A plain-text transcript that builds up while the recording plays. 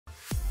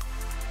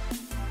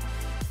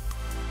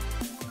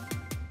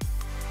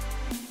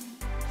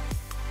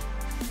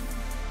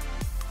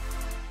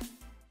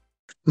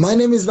My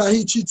name is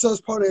Vahid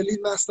Chitsaz, part of Elite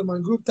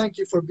Mastermind Group. Thank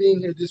you for being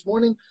here this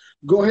morning.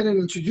 Go ahead and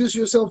introduce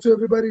yourself to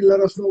everybody.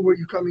 Let us know where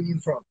you're coming in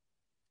from.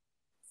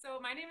 So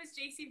my name is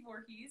Jaycie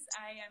Voorhees.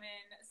 I am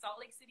in Salt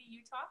Lake City,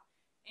 Utah,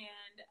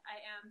 and I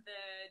am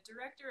the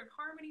director of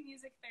Harmony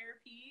Music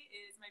Therapy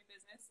is my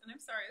business. And I'm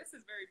sorry, this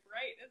is very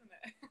bright, isn't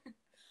it?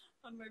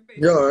 On my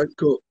Yeah, face. all right,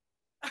 cool.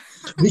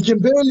 We can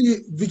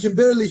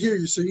barely hear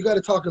you, so you got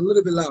to talk a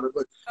little bit louder,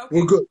 but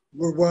we're Okay. good.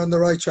 We're on the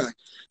right track.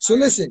 All So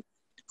right. listen,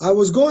 I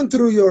was going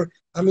through your,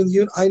 I mean,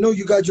 I know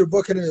you got your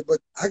book in it, but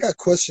I got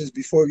questions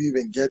before we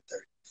even get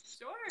there.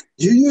 Sure.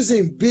 You're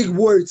using big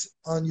words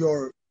on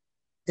your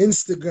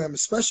Instagram,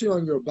 especially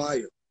on your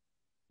bio.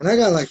 And I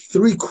got like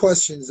three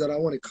questions that I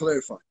want to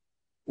clarify.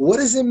 What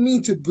does it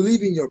mean to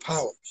believe in your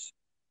powers?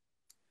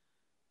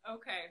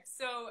 Okay.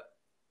 So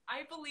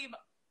I believe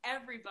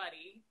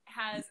everybody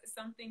has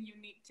something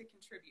unique to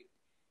contribute.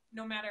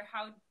 No matter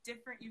how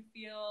different you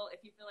feel, if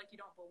you feel like you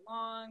don't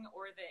belong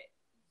or that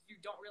you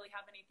don't really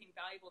have anything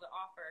valuable to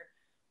offer,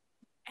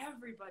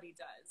 everybody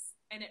does.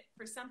 And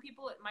for some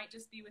people, it might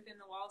just be within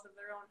the walls of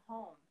their own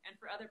home. And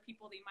for other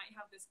people, they might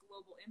have this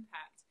global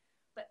impact.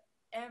 But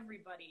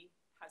everybody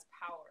has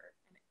power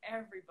and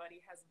everybody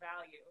has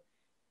value.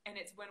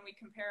 And it's when we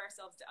compare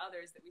ourselves to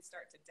others that we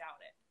start to doubt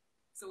it.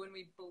 So when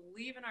we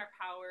believe in our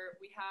power,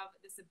 we have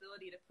this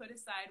ability to put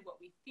aside what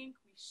we think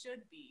we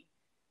should be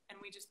and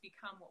we just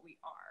become what we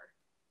are.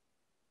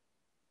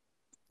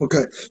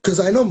 Okay,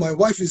 because I know my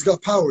wife has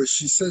got powers.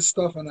 She says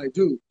stuff and I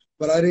do,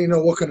 but I didn't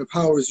know what kind of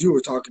powers you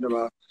were talking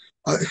about.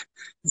 I,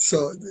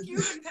 so,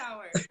 Human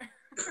power.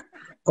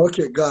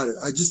 okay, got it.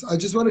 I just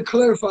want to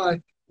clarify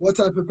what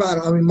type of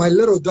pattern. I mean, my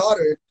little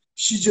daughter,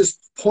 she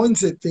just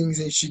points at things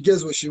and she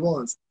gets what she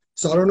wants.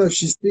 So I don't know if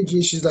she's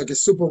thinking she's like a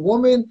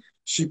superwoman.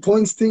 She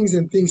points things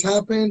and things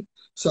happen.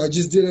 So I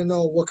just didn't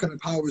know what kind of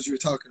powers you were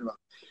talking about.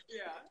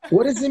 Yeah.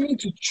 What does it mean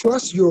to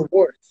trust your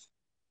worth?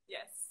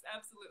 Yes,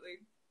 absolutely.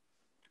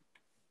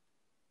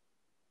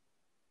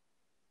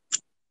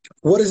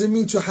 What does it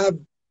mean to have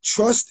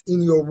trust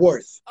in your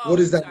worth? Oh, What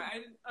does I'm that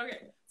sorry.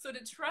 Okay. So to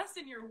trust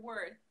in your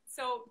worth.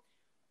 So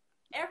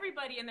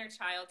everybody in their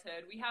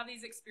childhood, we have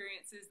these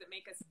experiences that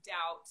make us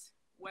doubt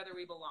whether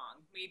we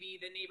belong. Maybe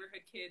the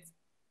neighborhood kids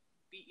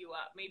beat you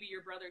up. Maybe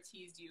your brother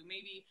teased you.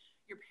 Maybe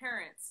your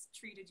parents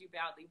treated you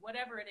badly.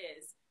 Whatever it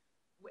is,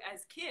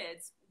 as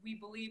kids, we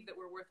believe that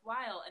we're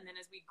worthwhile. And then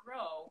as we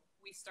grow,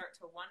 we start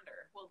to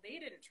wonder, well, they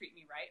didn't treat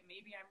me right.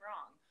 Maybe I'm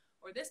wrong.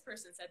 Or this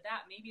person said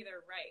that. Maybe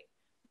they're right.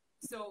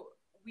 So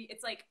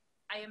it's like,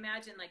 I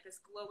imagine like this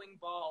glowing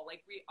ball,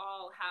 like we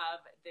all have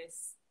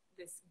this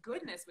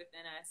goodness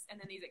within us, and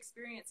then these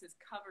experiences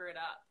cover it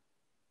up,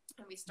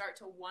 and we start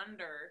to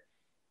wonder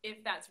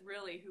if that's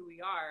really who we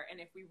are and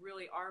if we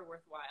really are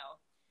worthwhile.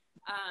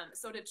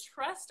 So to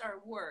trust our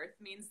worth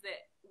means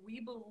that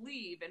we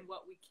believe in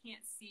what we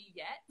can't see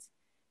yet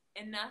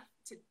enough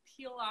to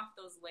peel off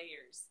those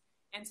layers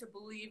and to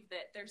believe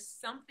that there's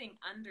something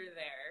under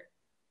there.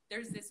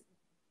 There's this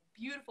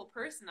beautiful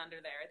person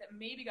under there that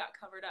maybe got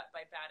covered up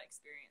by bad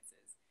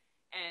experiences.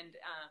 And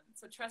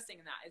so trusting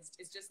in that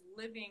is just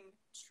living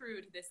true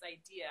to this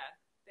idea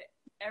that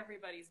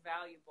everybody's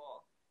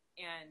valuable,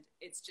 and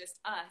it's just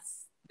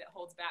us that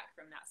holds back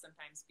from that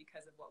sometimes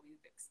because of what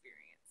we've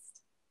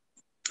experienced.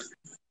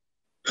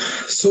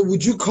 so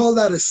would you call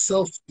that a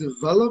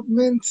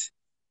self-development?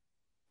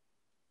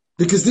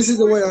 Because this is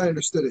the Sure. way I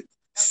understood it. Okay.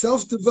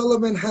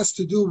 Self-development has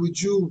to do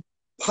with you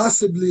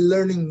possibly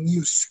learning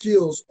new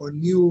skills or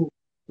new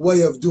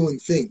way of doing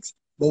things.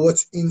 But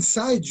what's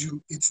inside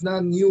you, it's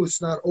not new,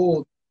 it's not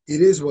old,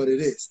 it is what it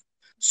is.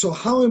 So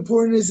how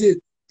important is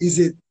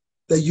it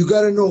that you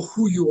got to know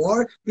who you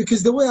are?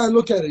 Because the way I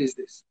look at it is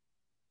this.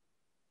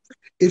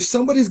 If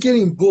somebody's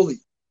getting bullied,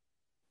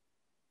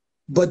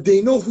 but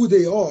they know who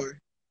they are,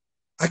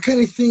 I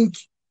kind of think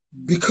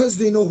because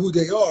they know who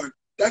they are,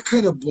 that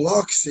kind of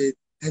blocks it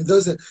and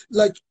doesn't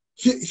like.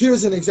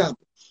 Here's an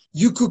example.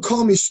 You could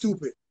call me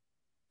stupid,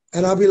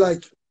 and I'll be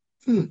like,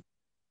 hmm,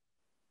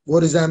 what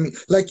does that mean?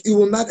 Like, it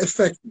will not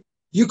affect me.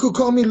 You could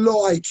call me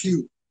low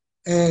IQ,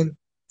 and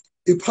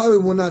it probably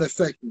will not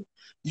affect me.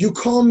 You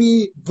call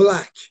me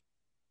black,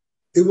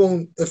 it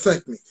won't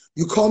affect me.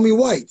 You call me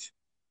white,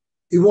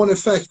 it won't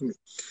affect me.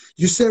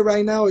 You say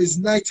right now is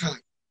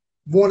nighttime,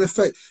 won't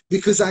affect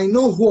because I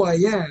know who I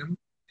am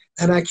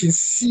and I can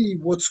see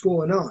what's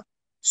going on.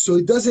 So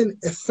it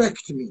doesn't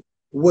affect me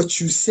what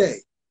you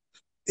say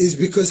is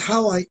because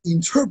how I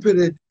interpret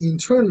it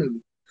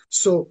internally.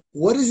 So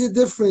what is the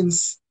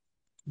difference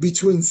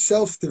between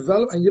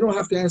self-development? And you don't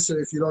have to answer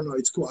if you don't know.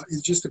 It's cool.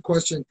 It's just a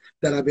question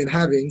that I've been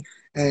having,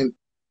 and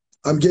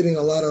I'm getting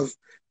a lot of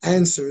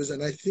answers,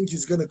 and I think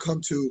it's going to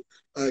come to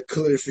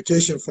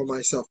clarification for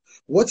myself.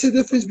 What's the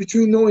difference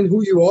between knowing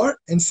who you are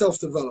and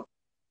self-development?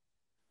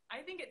 I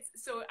think it's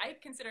so I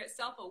consider it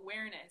self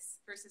awareness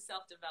versus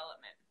self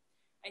development.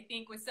 I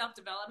think with self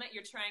development,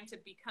 you're trying to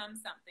become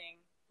something.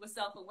 With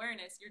self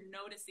awareness, you're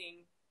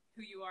noticing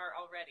who you are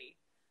already.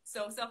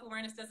 So self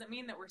awareness doesn't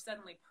mean that we're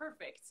suddenly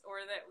perfect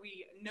or that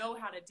we know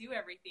how to do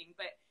everything,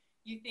 but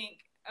you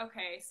think,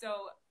 okay,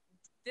 so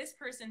this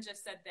person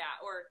just said that,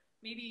 or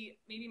maybe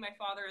my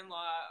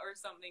father-in-law or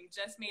something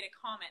just made a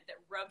comment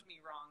that rubbed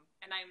me wrong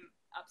and I'm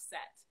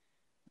upset.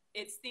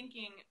 It's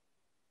thinking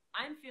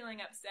I'm feeling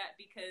upset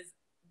because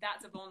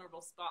that's a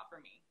vulnerable spot for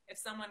me. If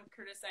someone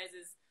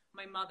criticizes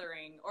my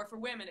mothering, or for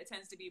women it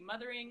tends to be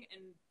mothering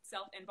and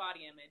self and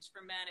body image. For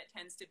men it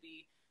tends to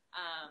be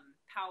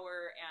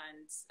power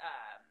and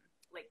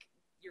like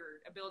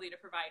your ability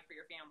to provide for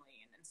your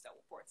family and so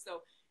forth.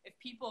 So if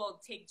people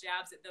take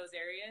jabs at those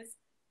areas,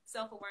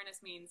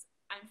 self-awareness means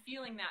I'm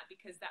feeling that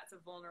because that's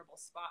a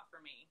vulnerable spot for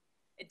me.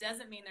 It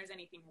doesn't mean there's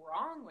anything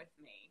wrong with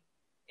me.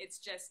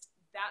 It's just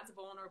that's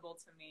vulnerable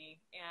to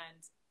me. And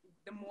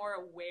the more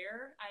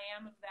aware I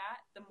am of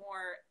that, the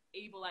more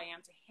able I am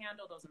to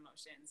handle those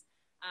emotions.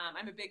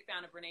 I'm a big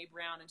fan of Brene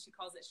Brown, and she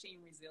calls it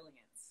shame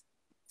resilience.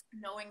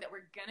 Knowing that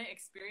we're going to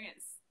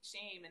experience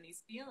shame and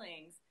these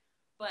feelings,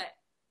 but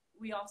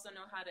we also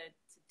know how to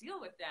deal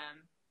with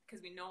them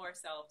because we know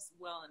ourselves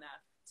well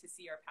enough to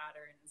see our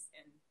patterns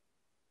and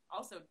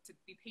also to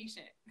be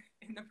patient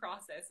in the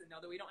process and know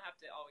that we don't have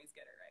to always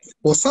get it right.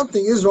 Well,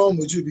 something is wrong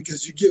with you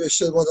because you give a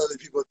shit what other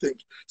people think.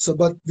 So,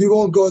 but we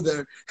won't go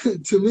there.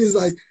 To me, it's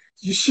like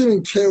you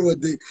shouldn't care what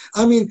they.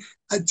 I mean,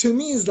 to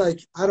me, it's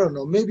like I don't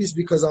know. Maybe it's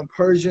because I'm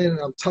Persian and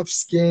I'm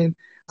tough-skinned.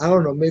 I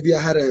don't know. Maybe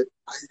I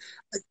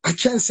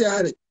can't say I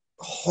had a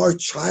hard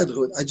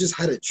childhood. I just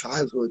had a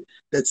childhood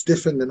that's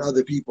different than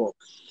other people,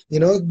 you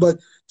know. But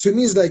to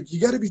me, it's like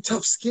you got to be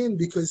tough-skinned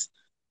because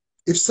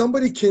if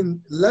somebody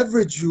can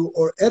leverage you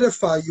or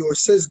edify you or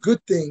says good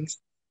things,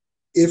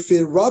 if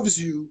it robs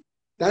you,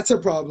 that's a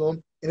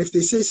problem. And if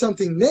they say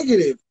something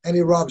negative and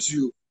it robs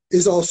you,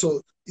 is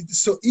also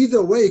so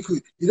either way.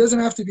 It doesn't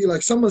have to be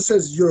like someone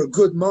says you're a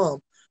good mom.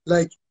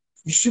 Like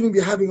you shouldn't be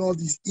having all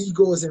these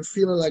egos and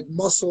feeling like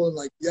muscle and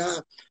like, yeah,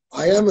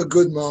 I am a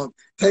good mom.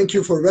 Thank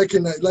you for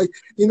recognizing. Like,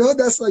 you know,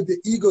 that's like the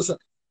ego side.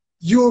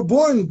 You were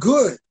born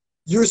good.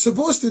 You're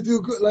supposed to do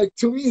good. Like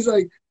to me, it's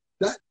like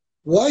that.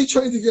 Why are you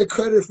trying to get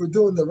credit for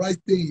doing the right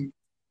thing?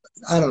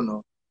 I don't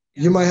know.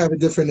 Yeah. You might have a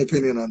different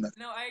opinion on that.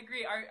 No, I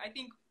agree. I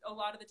think a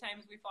lot of the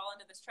times we fall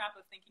into this trap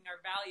of thinking our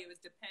value is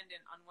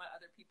dependent on what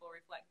other people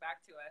reflect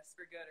back to us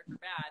for good or for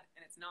bad,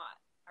 and it's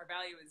not. Our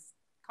value is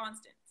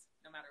constant,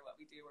 no matter what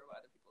we do or what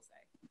other people say.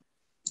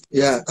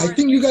 Yeah, I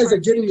think you guys are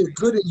getting it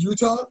good in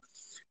Utah.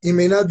 It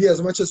may not be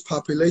as much as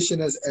population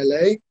as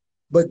LA,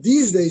 but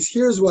these days,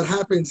 here's what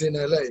happens in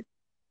LA.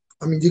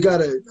 I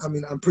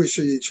mean, I'm pretty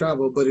sure you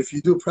travel, but if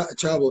you do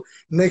travel,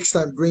 next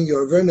time bring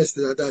your awareness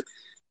to that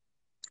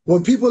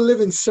when people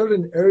live in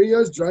certain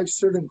areas, drive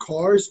certain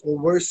cars, or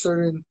wear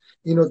certain,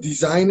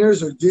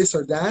 designers or this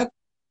or that,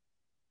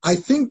 I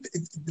think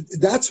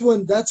that's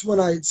when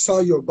I saw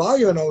your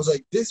bio and I was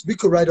like, this, we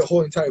could write a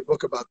whole entire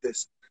book about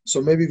this.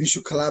 So maybe we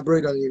should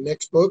collaborate on your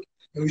next book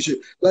and we should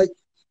like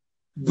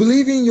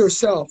believe in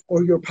yourself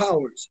or your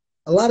powers.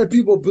 A lot of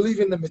people believe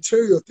in the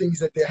material things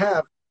that they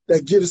have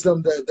that gives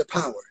them the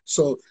power.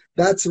 So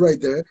that's right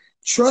there.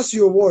 Trust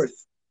your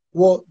worth.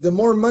 Well, the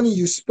more money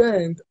you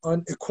spend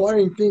on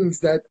acquiring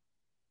things that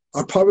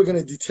are probably going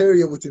to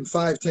deteriorate within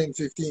 5, 10,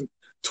 15,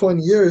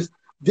 20 years,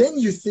 then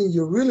you think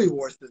you're really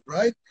worth it,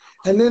 right?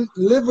 And then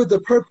live with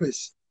the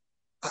purpose.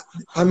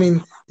 I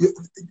mean,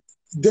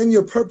 then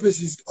your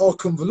purpose is all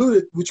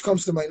convoluted, which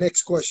comes to my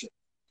next question.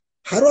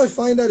 How do I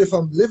find out if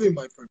I'm living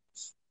my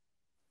purpose?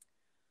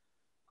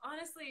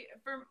 Honestly,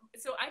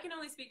 so I can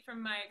only speak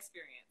from my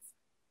experience.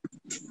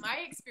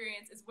 My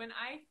experience is when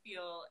I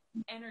feel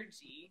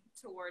energy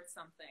towards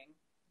something,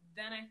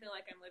 then I feel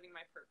like I'm living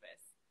my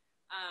purpose.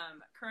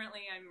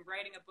 Currently, I'm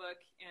writing a book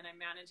and I'm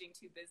managing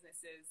 2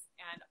 businesses,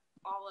 and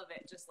all of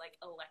it just like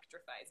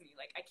electrifies me.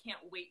 Like I can't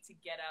wait to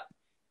get up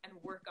and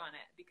work on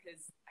it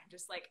because I'm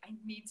just like, I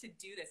need to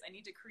do this. I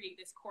need to create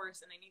this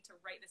course and I need to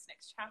write this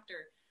next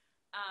chapter.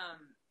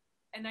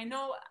 And I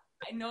know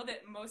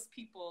that most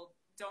people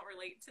don't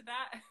relate to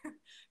that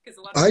because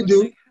a lot of I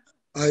people do.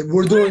 are like,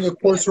 We're doing a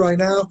course right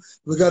now.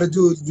 We got to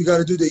do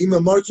the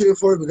email marketing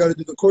for it. We got to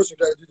do the course. We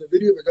got to do the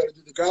video. We got to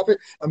do the graphic.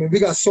 I mean, we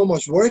got so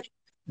much work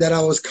that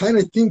I was kind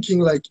of thinking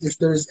like if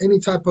there's any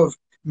type of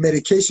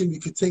medication we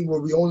could think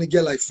where we only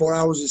get like 4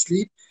 hours of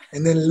sleep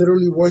and then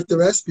literally work the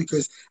rest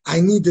because I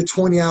need the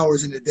 20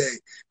 hours in a day.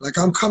 Like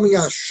I'm coming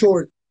out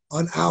short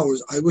on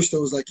hours. I wish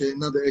there was like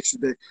another extra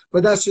day,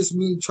 but that's just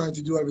me trying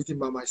to do everything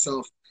by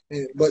myself.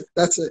 But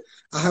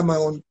I have my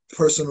own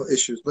personal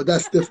issues, but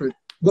that's different.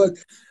 But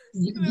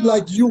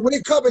like you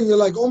wake up and you're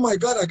like, oh my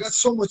God, I got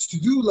so much to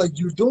do, like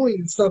you're doing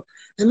and stuff.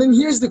 And then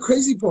here's the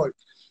crazy part.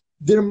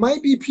 There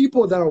might be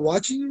people that are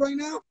watching you right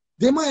now.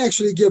 They might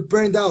actually get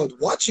burned out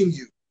watching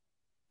you.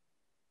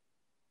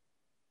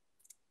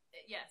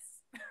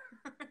 yes,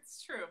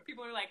 it's true.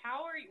 People are like,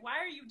 why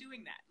are you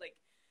doing that? Like,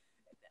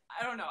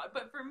 I don't know.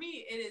 But for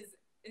me,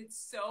 it's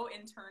so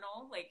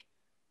internal. Like,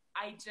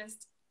 I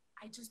just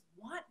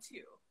want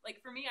to. Like,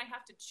 for me, I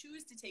have to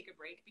choose to take a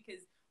break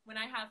because when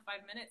I have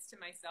 5 minutes to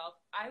myself,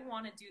 I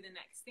want to do the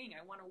next thing.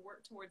 I want to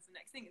work towards the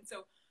next thing. And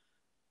so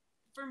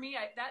for me,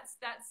 that's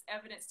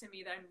evidence to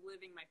me that I'm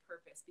living my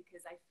purpose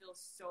because I feel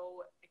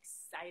so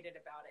excited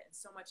about it and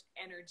so much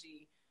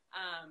energy.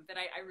 that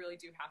I really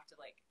do have to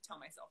like tell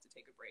myself to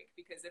take a break,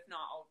 because if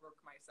not, I'll work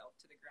myself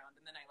to the ground,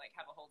 and then I like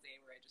have a whole day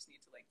where I just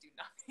need to like do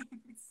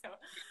nothing. So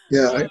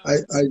Yeah,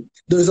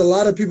 there's a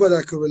lot of people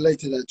that could relate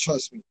to that.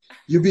 Trust me.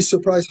 You'd be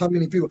surprised how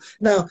many people.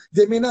 Now,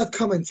 they may not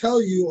come and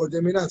tell you, or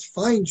they may not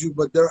find you,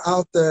 but they're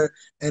out there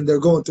and they're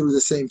going through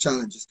the same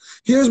challenges.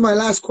 Here's my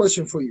last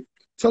question for you.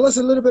 Tell us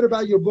a little bit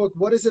about your book.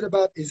 What is it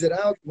about? Is it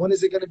out? When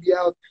is it going to be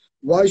out?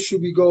 Why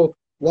should we go?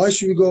 Why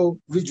should we go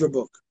read your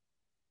book?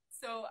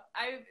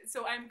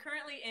 I'm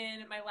currently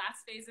in my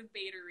last phase of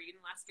beta read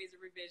and last phase of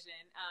revision.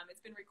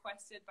 It's been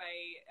requested by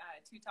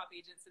 2 top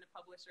agents and a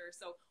publisher,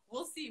 so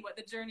we'll see what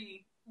the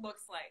journey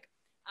looks like.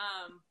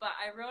 But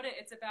I wrote it.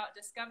 It's about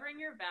discovering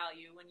your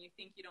value when you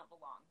think you don't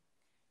belong.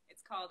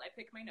 It's called "I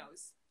Pick My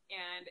Nose,"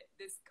 and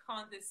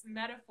this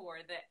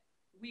metaphor that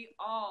we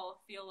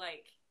all feel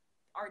like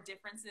our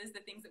differences,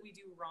 the things that we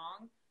do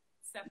wrong,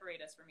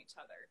 separate us from each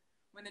other.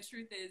 When the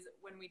truth is,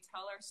 when we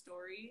tell our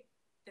story,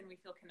 then we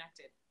feel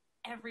connected.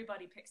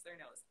 Everybody picks their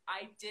nose.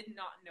 I did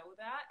not know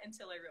that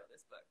until I wrote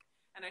this book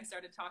and I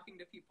started talking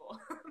to people.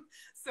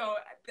 So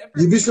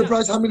you'd be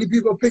surprised how many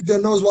people pick their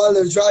nose while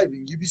they're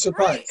driving. You'd be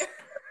surprised.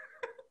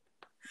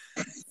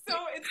 Right. So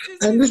it's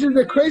just, and this is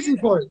the crazy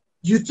part.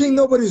 You think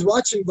nobody's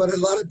watching, but a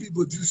lot of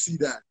people do see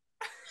that.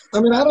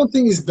 I mean, I don't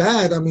think it's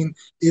bad. I mean,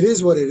 it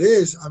is what it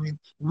is. I mean,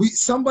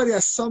 somebody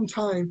at some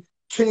time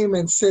came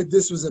and said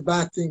this was a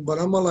bad thing, but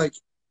I'm like,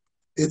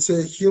 it's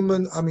a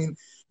human. I mean,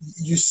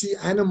 you see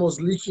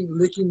animals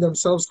licking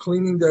themselves,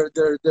 cleaning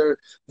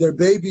their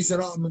babies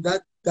and all. I mean,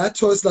 that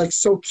to us like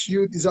so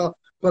cute. Is all,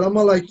 but I'm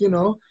like,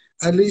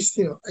 at least,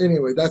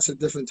 anyway, that's a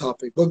different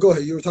topic. But go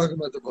ahead. You were talking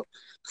about the book.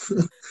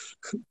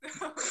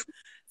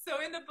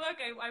 So in the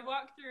book, I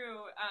walk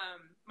through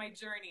my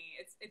journey.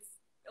 It's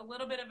a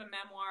little bit of a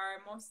memoir,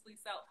 mostly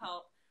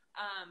self-help.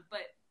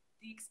 But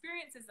the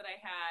experiences that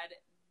I had,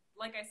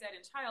 like I said,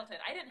 in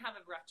childhood, I didn't have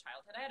a rough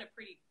childhood. I had a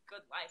pretty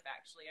good life,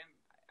 actually.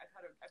 I've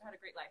had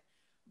a great life.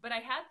 But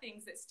I had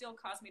things that still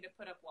caused me to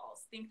put up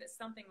walls, think that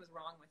something was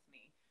wrong with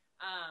me,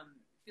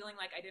 feeling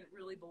like I didn't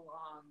really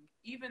belong,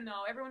 even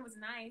though everyone was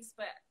nice,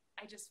 but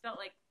I just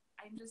felt like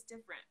I'm just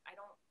different. I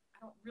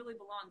don't really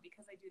belong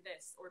because I do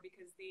this, or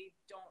because they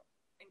don't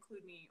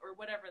include me, or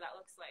whatever that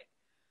looks like.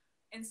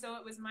 And so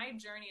it was my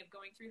journey of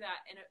going through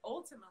that, and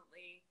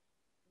ultimately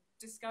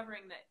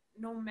discovering that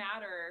no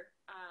matter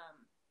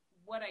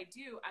what I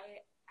do,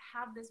 I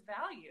have this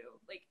value.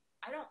 Like,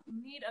 I don't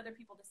need other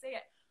people to say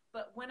it.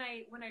 But when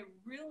I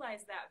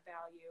realize that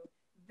value,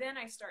 then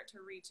I start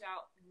to reach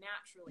out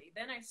naturally.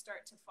 Then I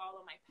start to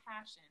follow my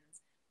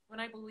passions.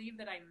 When I believe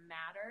that I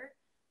matter,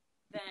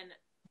 then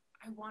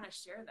I want to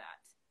share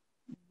that,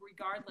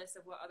 regardless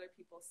of what other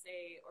people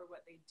say or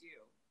what they do.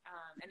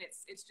 And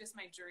it's just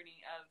my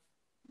journey of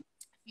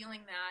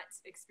feeling that,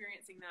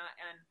 experiencing that,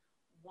 and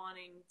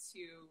wanting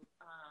to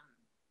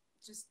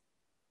just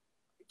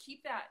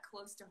keep that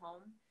close to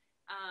home.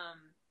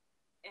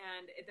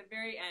 And at the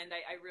very end,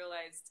 I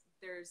realized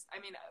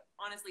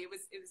honestly, it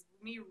was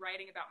me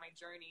writing about my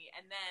journey.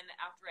 And then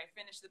after I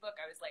finished the book,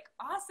 I was like,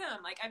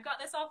 awesome, like I've got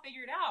this all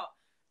figured out.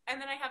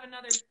 And then I have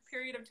another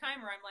period of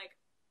time where I'm like,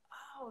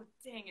 oh,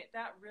 dang it,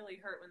 that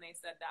really hurt when they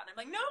said that. And I'm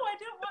like, no, I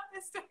don't want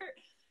this to hurt.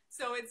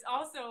 So it's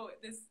also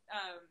this,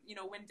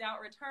 when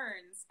doubt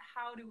returns,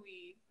 how do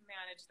we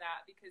manage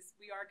that? Because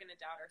we are going to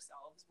doubt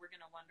ourselves. We're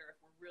going to wonder if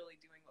we're really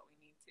doing what we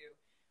need to.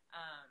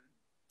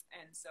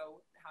 And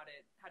so how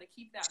to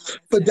keep that mindset.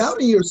 But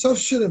doubting yourself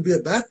shouldn't be a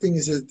bad thing.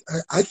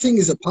 I think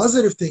is a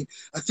positive thing.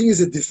 I think it's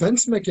a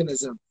defense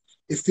mechanism.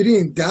 If you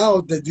didn't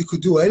doubt that you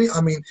could do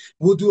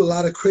we'll do a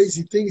lot of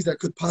crazy things that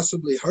could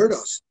possibly hurt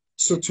us.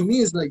 So to me,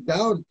 it's like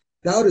doubt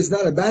is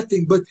not a bad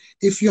thing. But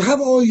if you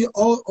have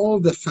all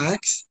the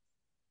facts,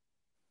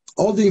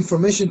 all the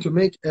information to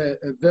make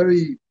a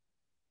very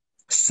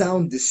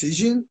sound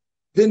decision,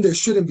 then there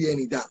shouldn't be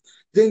any doubt.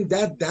 Then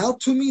that doubt,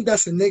 to me,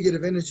 that's a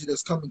negative energy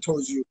that's coming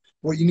towards you,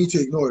 where you need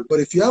to ignore it. But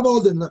if you have all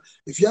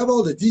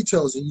the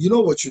details and you know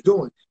what you're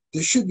doing,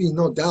 there should be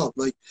no doubt.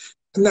 Like,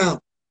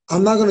 now,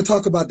 I'm not going to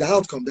talk about the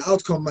outcome. The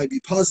outcome might be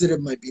positive,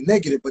 might be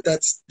negative, but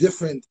that's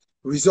different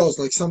results.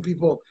 Like, some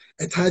people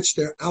attach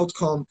their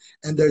outcome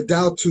and their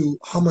doubt to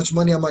how much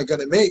money am I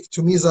going to make.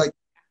 To me, it's like,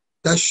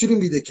 that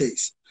shouldn't be the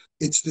case.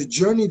 It's the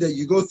journey that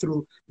you go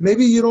through.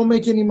 Maybe you don't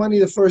make any money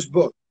the first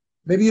book.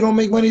 Maybe you don't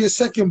make money the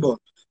second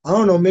book. I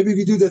don't know, maybe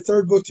we do the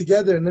third book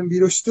together and then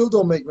we still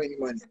don't make any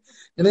money.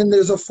 And then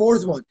there's a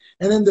fourth one.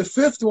 And then the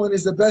fifth one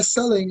is the best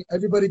selling.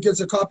 Everybody gets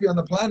a copy on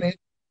the planet.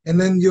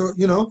 And then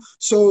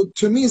so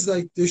to me, it's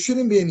like, there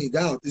shouldn't be any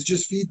doubt. It's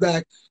just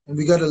feedback, and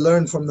we got to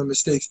learn from the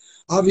mistakes.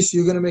 Obviously,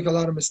 you're going to make a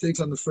lot of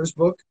mistakes on the first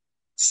book.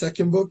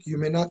 Second book,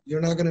 you're not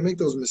going to make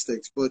those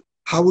mistakes. But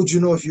how would you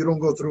know if you don't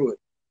go through it?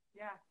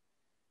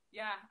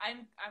 Yeah,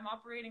 I'm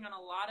operating on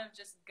a lot of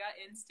just gut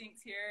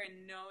instincts here,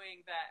 and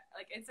knowing that,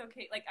 like, it's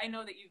okay. Like, I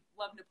know that you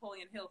love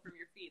Napoleon Hill from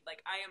your feed.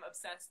 Like, I am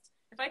obsessed.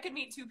 If I could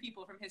meet 2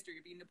 people from history, it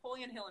would be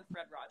Napoleon Hill and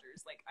Fred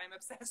Rogers. Like, I'm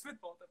obsessed with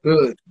both of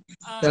them.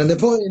 Good.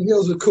 Napoleon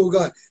Hill's a cool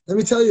guy. Let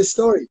me tell you a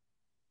story.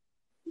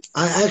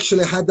 I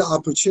actually had the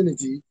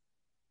opportunity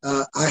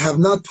I have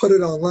not put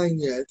it online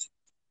yet.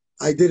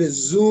 I did a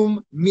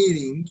Zoom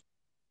meeting.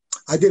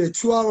 I did a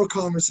 2-hour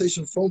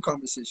conversation, phone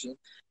conversation.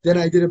 Then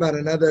I did about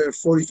another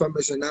 45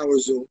 minutes, an hour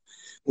Zoom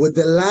with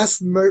the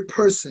last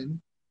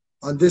person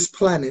on this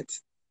planet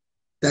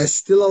that's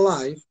still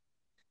alive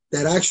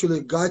that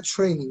actually got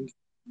training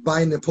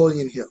by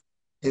Napoleon Hill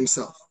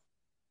himself.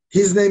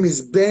 His name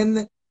is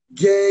Ben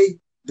Gay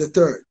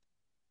III.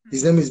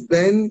 His name is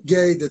Ben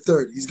Gay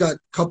III. He's got a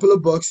couple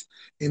of books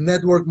in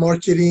network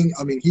marketing.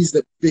 I mean, he's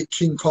the big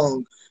King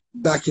Kong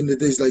back in the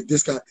days, like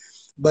this guy.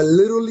 But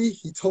literally,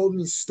 he told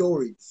me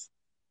stories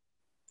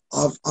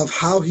of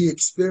how he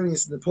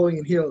experienced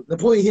Napoleon Hill.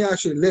 Napoleon Hill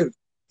actually lived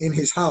in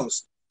his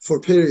house for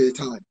a period of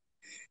time.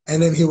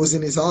 And then he was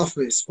in his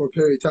office for a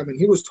period of time. And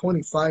he was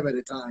 25 at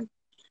the time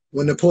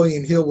when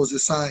Napoleon Hill was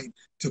assigned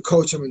to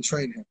coach him and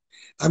train him.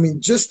 I mean,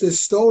 just the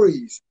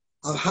stories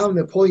of how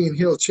Napoleon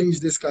Hill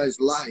changed this guy's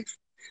life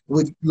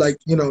with, like,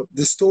 you know,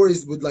 the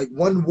stories with like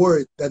one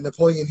word that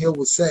Napoleon Hill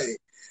would say.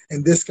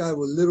 And this guy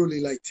would literally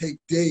like take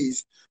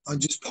days on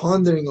just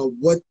pondering on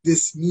what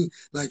this means,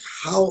 like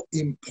how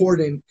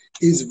important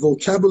is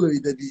vocabulary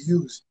that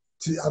you use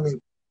to, I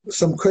mean,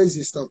 some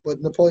crazy stuff.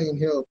 But Napoleon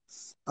Hill,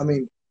 I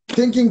mean,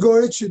 Think and Grow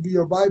Rich should be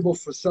your Bible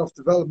for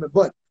self-development.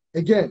 But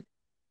again,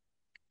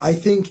 I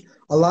think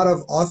a lot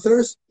of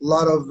authors, a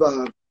lot of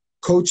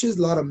coaches,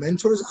 a lot of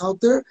mentors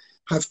out there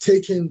have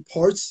taken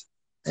parts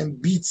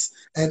and beats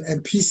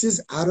and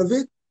pieces out of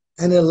it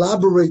and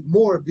elaborate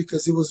more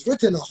because it was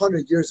written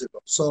 100 years ago.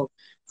 So,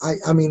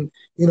 I mean,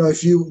 you know,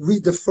 if you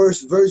read the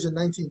first version,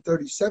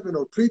 1937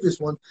 or previous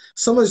one,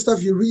 some of the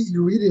stuff you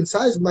read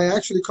inside might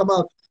actually come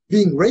out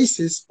being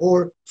racist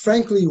or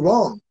frankly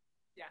wrong.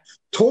 Yeah.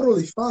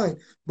 Totally fine.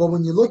 But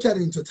when you look at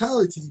it in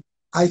totality,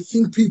 I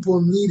think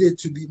people need it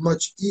to be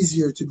much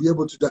easier to be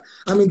able to do.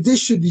 I mean, this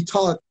should be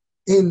taught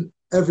in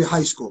every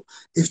high school.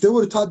 If they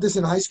would have taught this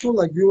in high school,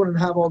 like we wouldn't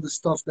have all the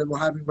stuff that we're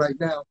having right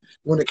now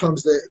when it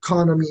comes to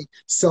economy,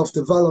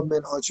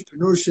 self-development,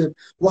 entrepreneurship.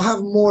 We'll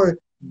have more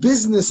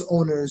business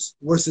owners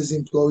versus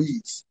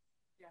employees.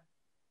 Yeah.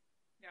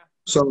 Yeah.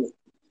 So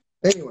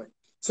anyway,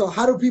 so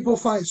how do people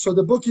find, so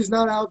the book is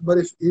not out, but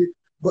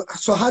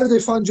so how do they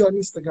find you on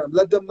Instagram?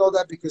 Let them know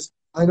that, because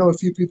I know a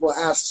few people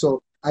ask,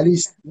 so at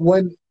least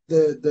when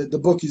the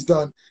book is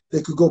done,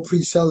 they could go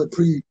pre-sell it,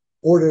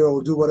 pre-order,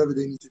 or do whatever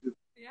they need to do.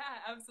 Yeah,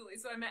 absolutely.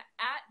 So I'm at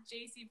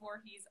Jaycie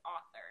Voorhees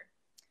author.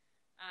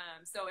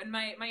 So in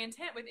my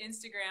intent with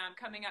Instagram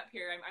coming up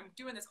here, I'm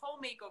doing this whole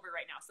makeover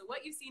right now. So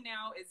what you see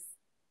now is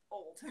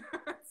old.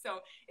 So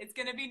it's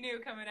going to be new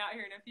coming out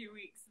here in a few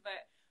weeks.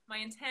 But my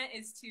intent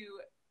is to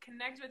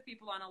connect with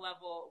people on a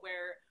level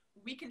where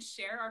we can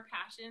share our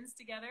passions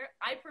together.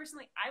 I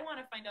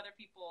want to find other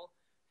people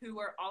who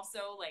are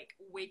also like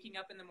waking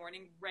up in the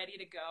morning ready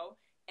to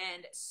go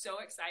and so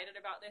excited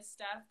about this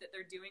stuff that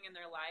they're doing in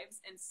their lives,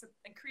 and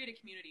create a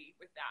community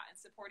with that and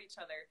support each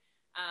other.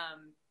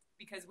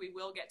 Because we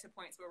will get to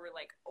points where we're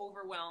like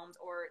overwhelmed,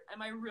 or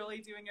am I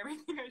really doing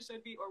everything I should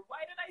be? Or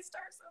why did I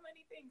start so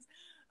many things?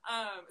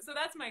 So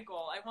that's my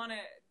goal. I want to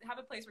have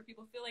a place where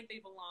people feel like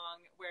they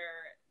belong,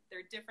 where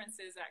their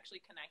differences actually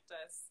connect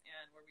us,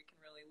 and where we can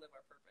really live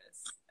our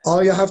purpose.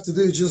 All you have to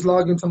do is just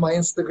log into my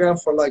Instagram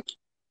for like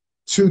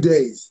 2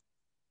 days.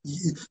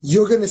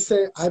 You're going to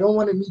say, I don't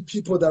want to meet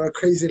people that are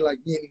crazy like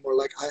me anymore.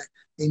 Like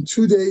in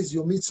 2 days,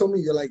 you'll meet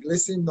somebody. You're like,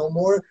 listen, no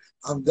more.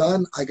 I'm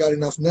done. I got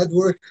enough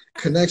network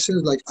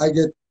connections. Like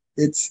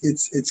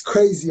it's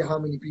crazy how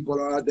many people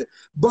are out there,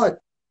 but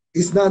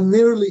it's not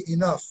nearly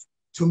enough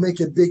to make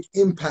a big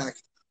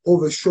impact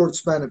over a short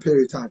span of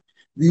period of time.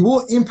 We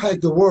will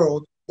impact the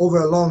world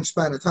over a long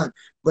span of time.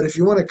 But if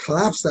you want to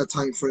collapse that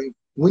time frame,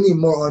 we need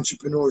more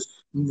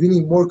entrepreneurs. We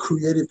need more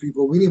creative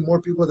people. We need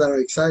more people that are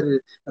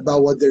excited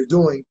about what they're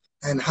doing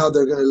and how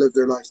they're going to live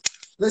their lives.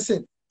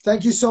 Listen,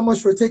 thank you so much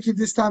for taking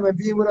this time and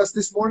being with us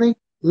this morning.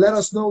 Let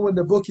us know when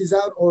the book is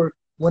out, or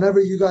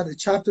whenever you got a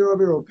chapter of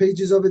it or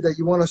pages of it that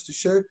you want us to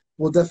share.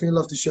 We'll definitely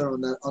love to share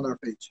on our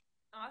page.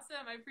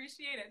 Awesome. I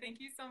appreciate it.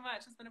 Thank you so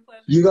much. It's been a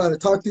pleasure. You got to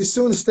talk to you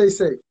soon. Stay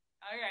safe.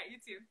 All right. You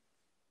too.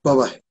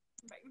 Bye-bye.